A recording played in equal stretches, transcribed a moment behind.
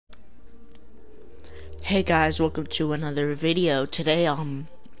Hey guys, welcome to another video. Today,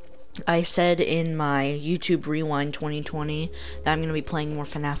 I said in my YouTube Rewind 2020 that I'm going to be playing more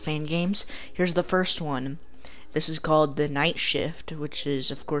FNaF fan games. Here's the first one. This is called The Night Shift, which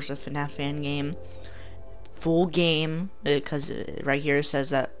is, of course, a FNaF fan game. Full game, because right here it says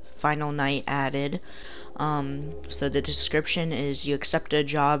that final night added. So the description is: you accept a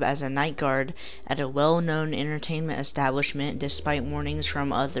job as a night guard at a well-known entertainment establishment despite warnings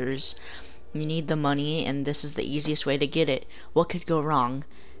from others. You need the money, and this is the easiest way to get it. What could go wrong?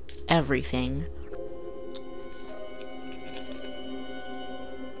 Everything.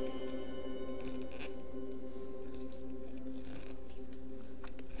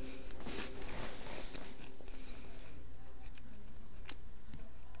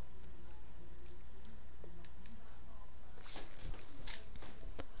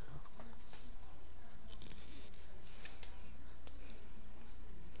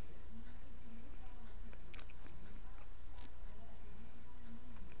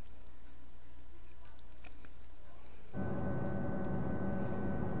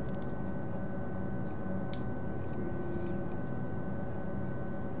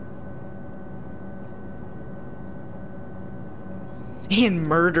 And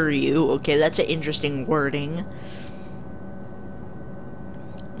murder you. Okay, that's an interesting wording.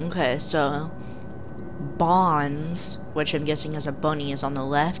 Okay, so Bonds, which I'm guessing is a bunny, is on the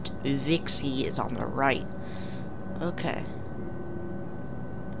left. Vixie is on the right. Okay.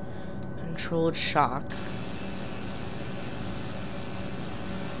 Controlled shock.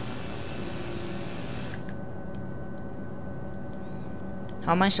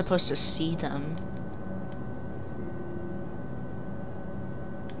 How am I supposed to see them?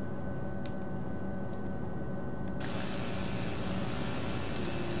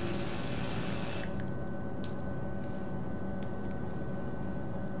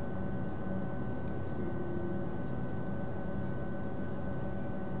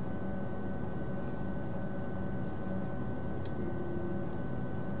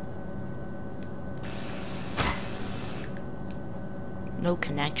 No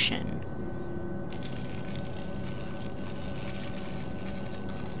connection.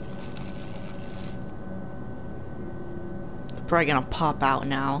 Probably gonna pop out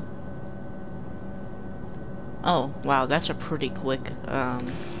now. Oh, wow, that's a pretty quick, no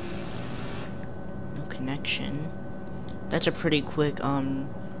connection. That's a pretty quick,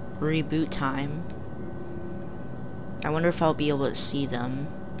 reboot time. I wonder if I'll be able to see them.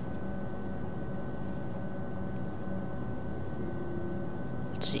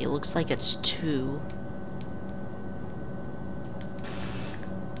 Let's see, it looks like it's 2.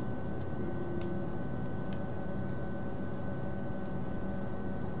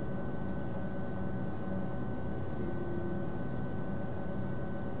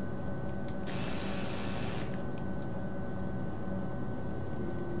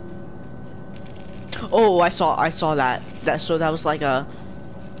 Oh, I saw that. So that was like a,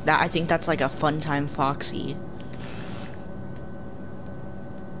 I think that's like a Funtime Foxy.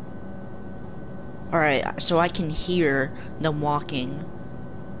 Alright, so I can hear them walking.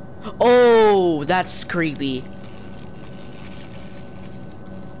 Oh, that's creepy.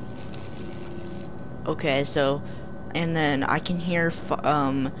 Okay, so, and then I can hear,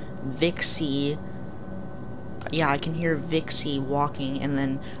 Vixie. Yeah, I can hear Vixie walking, and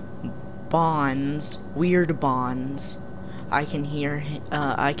then Bonds, weird Bonds. I can hear,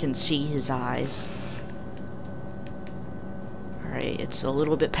 I can see his eyes. Alright, it's a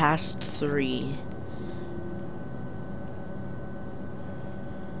little bit past 3.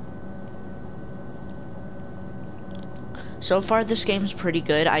 So far, this game's pretty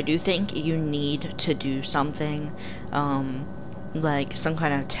good. I do think you need to do something, like some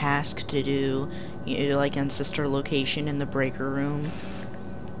kind of task to do, you know, like in sister location in the breaker room.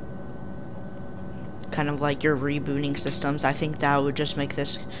 Kind of like your rebooting systems. I think that would just make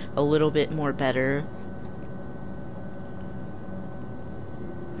this a little bit more better.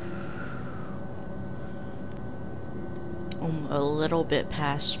 A little bit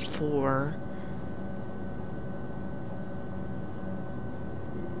past 4.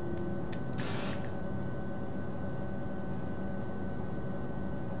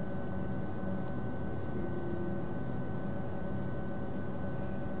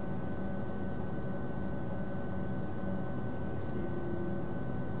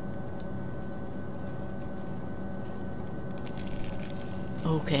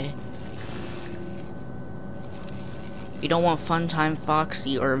 Okay. You don't want Funtime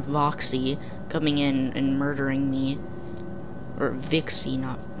Foxy or Voxy coming in and murdering me. Or Vixie,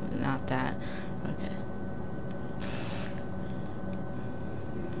 not that. Okay.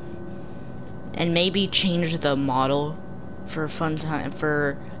 And maybe change the model for fun time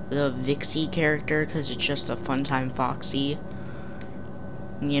for the Vixie character, because it's just a Funtime Foxy.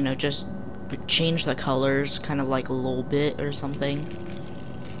 You know, just change the colors kind of like a little bit or something.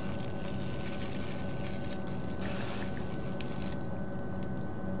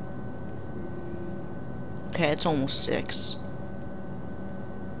 Okay, it's almost 6.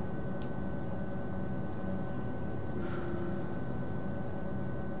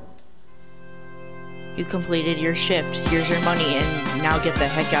 You completed your shift. Here's your money, and now get the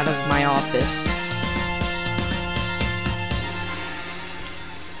heck out of my office.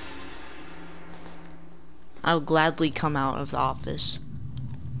 I'll gladly come out of the office.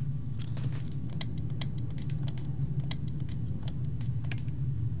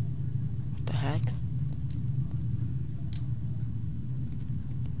 What the heck?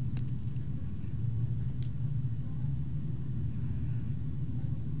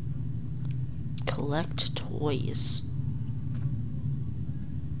 Collect toys.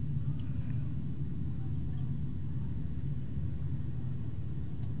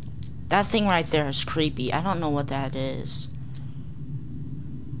 That thing right there is creepy. I don't know what that is.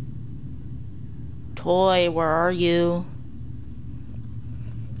 Toy, where are you?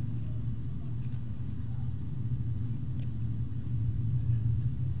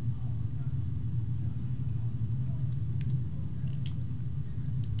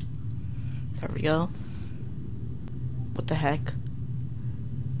 There we go. What the heck?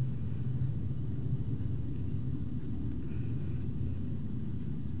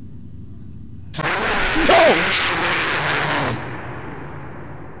 No!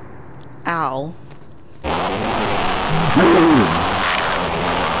 Ow.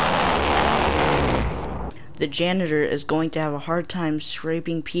 The janitor is going to have a hard time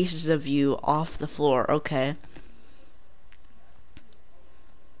scraping pieces of you off the floor. Okay.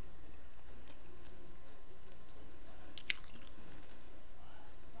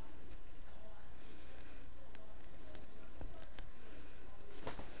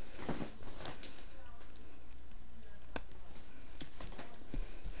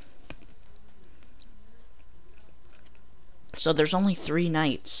 So there's only 3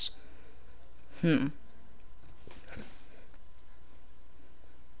 nights.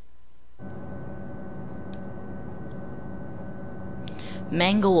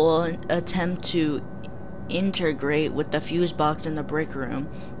 Mango will attempt to integrate with the fuse box in the break room.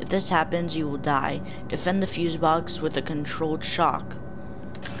 If this happens, you will die. Defend the fuse box with a controlled shock.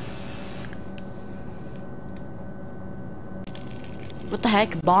 What the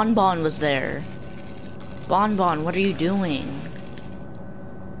heck? Bon Bon was there. Bon Bon, what are you doing?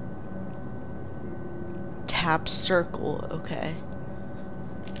 Tap circle, okay.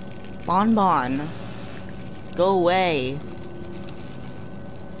 Bon Bon, go away.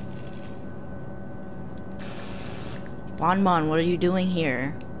 Bon Bon, what are you doing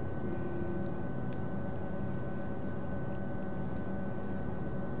here?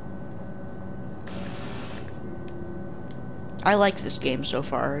 I like this game so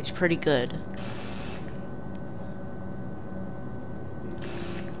far, it's pretty good.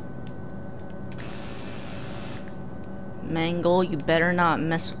 Mangle, you better not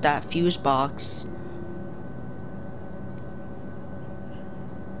mess with that fuse box.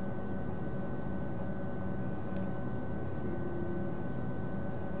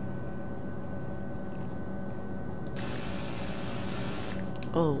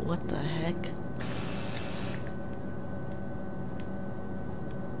 Oh, what the heck?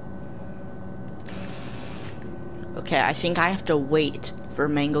 Okay, I think I have to wait for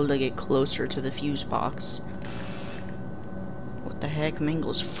Mangle to get closer to the fuse box. What the heck?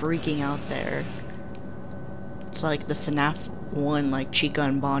 Mangle's freaking out there. It's like the FNaF 1, like Chica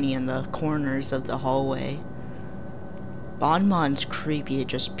and Bonnie in the corners of the hallway. Bon Bon's creepy,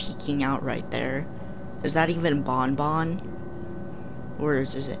 just peeking out right there. Is that even Bon Bon? Or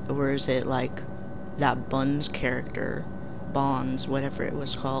is it like that Buns character? Bonds, whatever it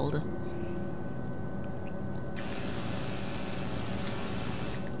was called.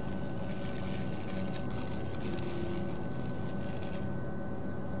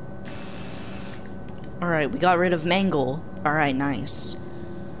 Alright, we got rid of Mangle. Alright, nice.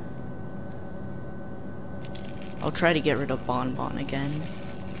 I'll try to get rid of Bon Bon again.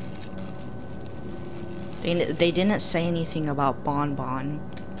 They didn't say anything about Bon Bon.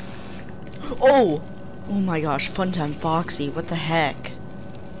 Oh! Oh my gosh, Funtime Foxy, what the heck?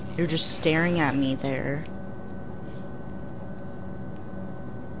 You're just staring at me there.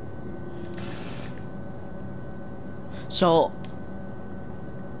 So...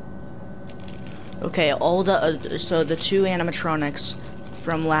 Okay, all the, so the 2 animatronics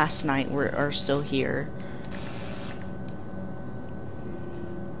from last night are still here.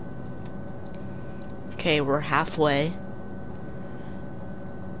 Okay, we're halfway.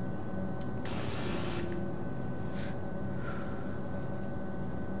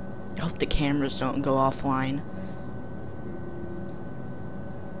 I hope the cameras don't go offline.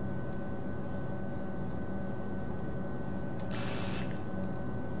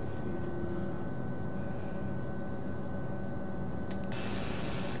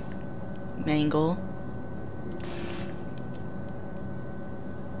 Mangle.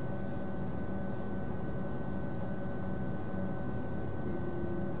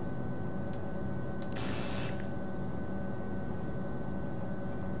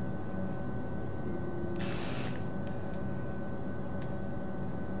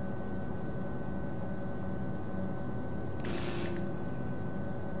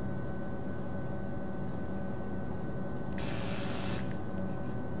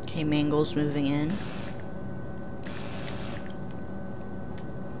 Okay, Mangle's moving in.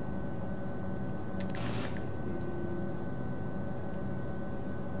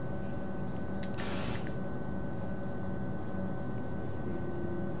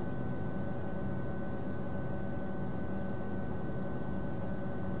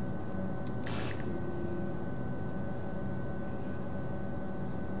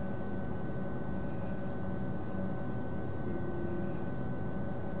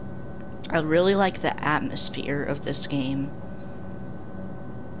 I really like the atmosphere of this game.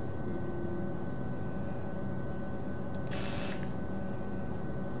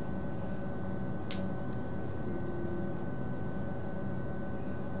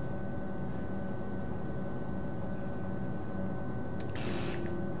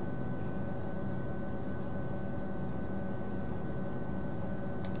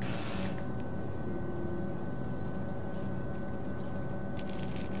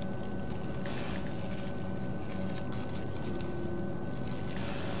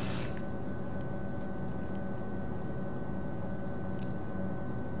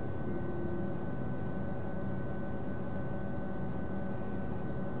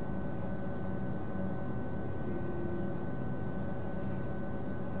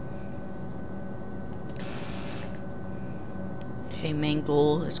 Okay,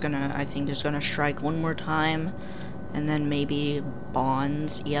 Mangle is gonna, I think, is gonna strike one more time, and then maybe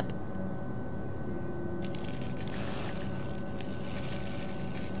Bonds. Yep.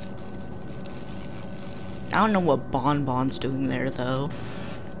 I don't know what Bonbon's doing there, though.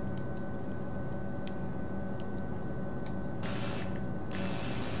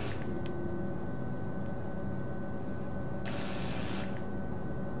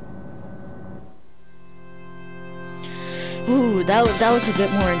 Ooh, that was a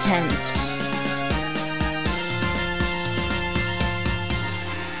bit more intense.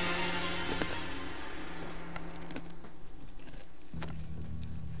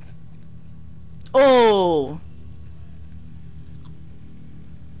 Oh!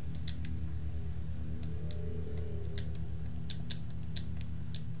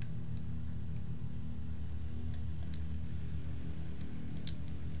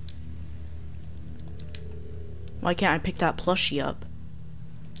 Why can't I pick that plushie up?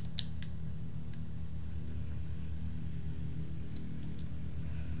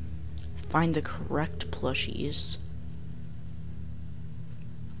 Find the correct plushies.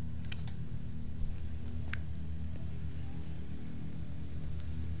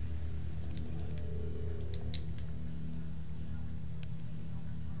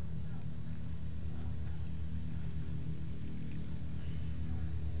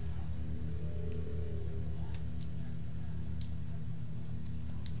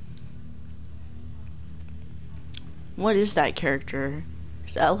 What is that character?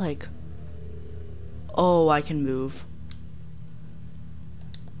 Is that like... Oh, I can move.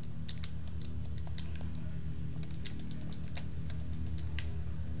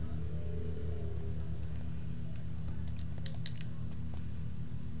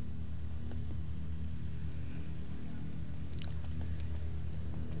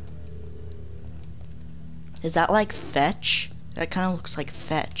 Is that like Fetch? That kind of looks like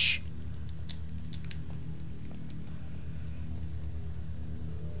Fetch.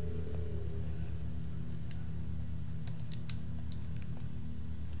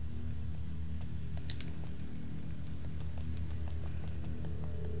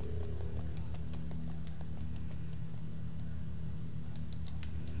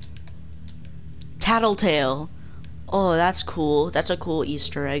 Tattletale. Oh, that's cool. That's a cool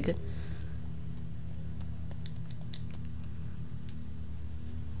Easter egg.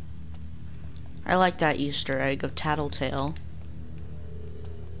 I like that Easter egg of Tattletale.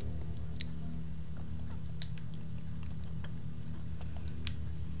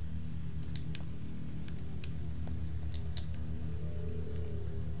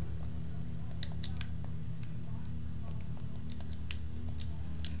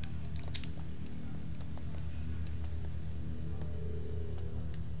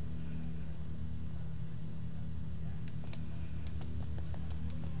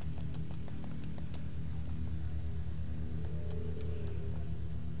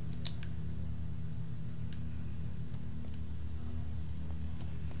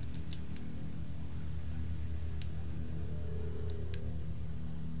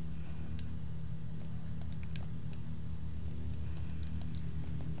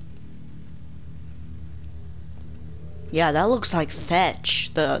 Yeah, that looks like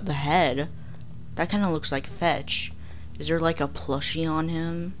Fetch. The head. That kind of looks like Fetch. Is there like a plushie on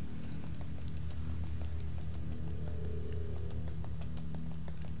him?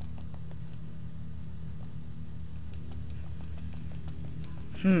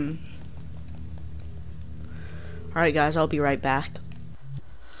 Alright guys, I'll be right back.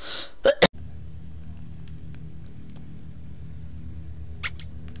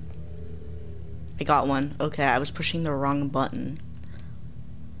 I got one. Okay, I was pushing the wrong button.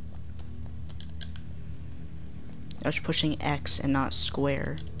 I was pushing X and not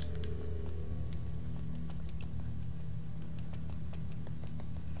square.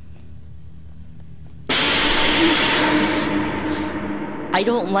 I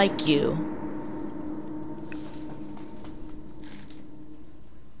don't like you.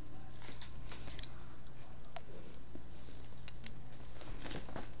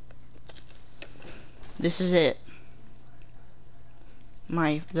 This is it.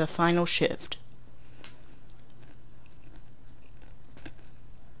 The final shift.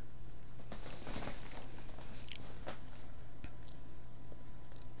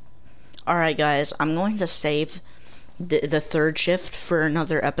 Alright guys, I'm going to save the third shift for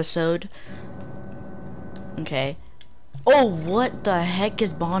another episode. Okay. Oh, what the heck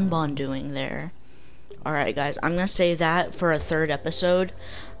is Bonbon doing there? Alright guys, I'm gonna save that for a third episode,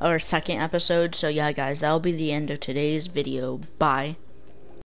 or second episode. So yeah guys, that'll be the end of today's video. Bye.